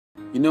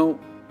You know,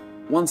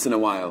 once in a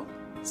while,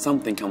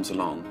 something comes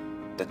along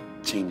that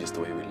changes the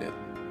way we live.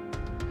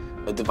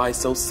 A device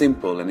so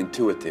simple and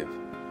intuitive,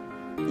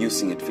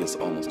 using it feels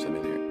almost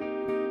familiar.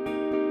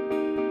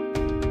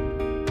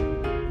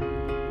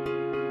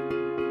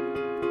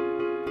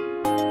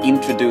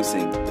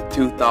 Introducing the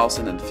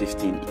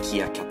 2015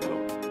 IKEA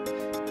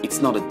catalog.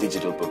 It's not a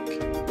digital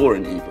book or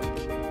an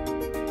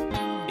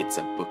e-book. It's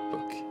a book.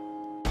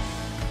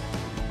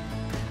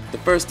 The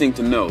first thing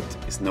to note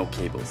is no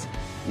cables,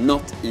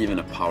 not even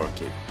a power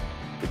cable.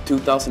 The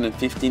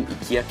 2015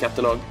 IKEA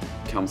catalog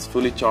comes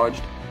fully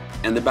charged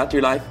and the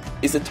battery life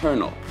is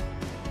eternal.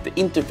 The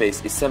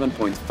interface is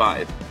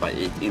 7.5 by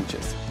 8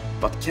 inches,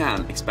 but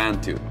can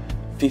expand to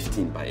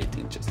 15 by 8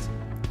 inches.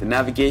 The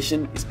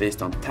navigation is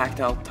based on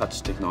tactile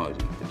touch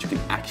technology that you can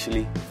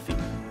actually feel.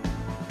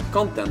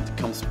 Content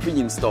comes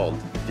pre-installed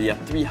via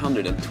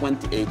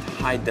 328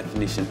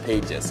 high-definition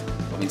pages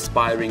of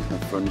inspiring home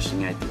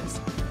furnishing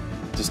ideas.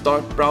 To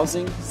start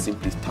browsing,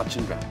 simply touch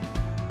and drag.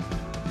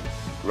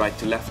 Right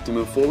to left to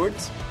move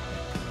forwards,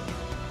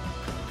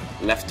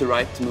 left to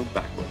right to move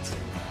backwards.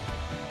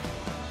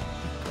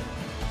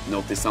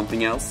 Notice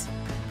something else?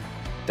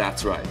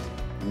 That's right,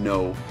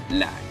 no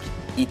lag.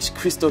 Each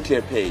crystal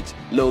clear page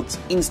loads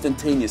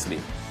instantaneously,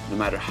 no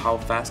matter how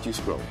fast you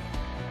scroll.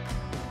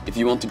 If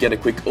you want to get a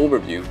quick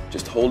overview,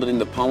 just hold it in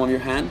the palm of your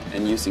hand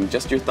and using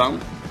just your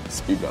thumb,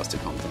 speed browse the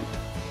content.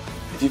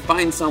 If you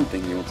find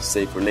something you want to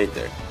save for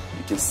later,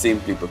 you can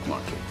simply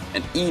bookmark it.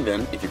 And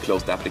even if you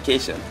close the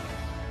application,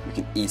 you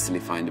can easily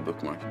find the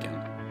bookmark again.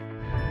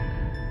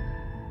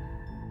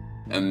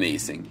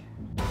 Amazing.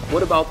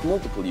 What about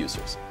multiple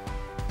users?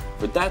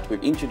 For that,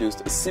 we've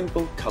introduced a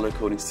simple color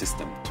coding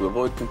system to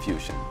avoid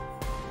confusion.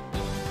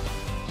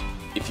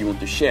 If you want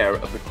to share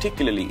a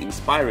particularly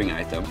inspiring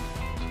item,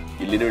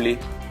 you literally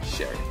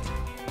share it.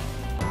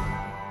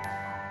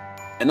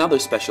 Another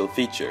special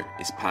feature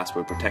is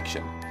password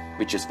protection,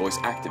 which is voice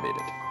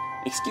activated.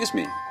 Excuse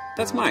me,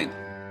 that's mine.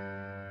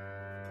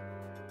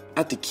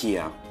 At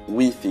IKEA,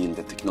 we feel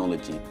that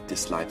technology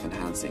this life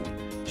enhancing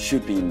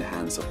should be in the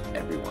hands of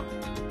everyone.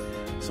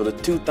 So the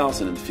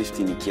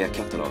 2015 IKEA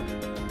catalog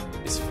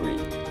is free.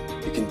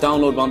 You can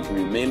download one from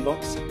your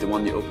mailbox, the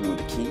one you open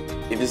with a key.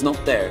 If it's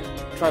not there,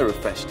 try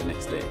refresh the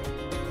next day.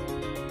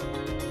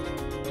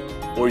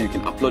 Or you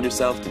can upload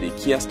yourself to the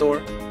IKEA store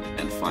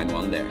and find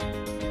one there.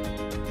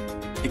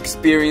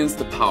 Experience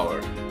the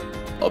power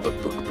of a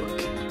book.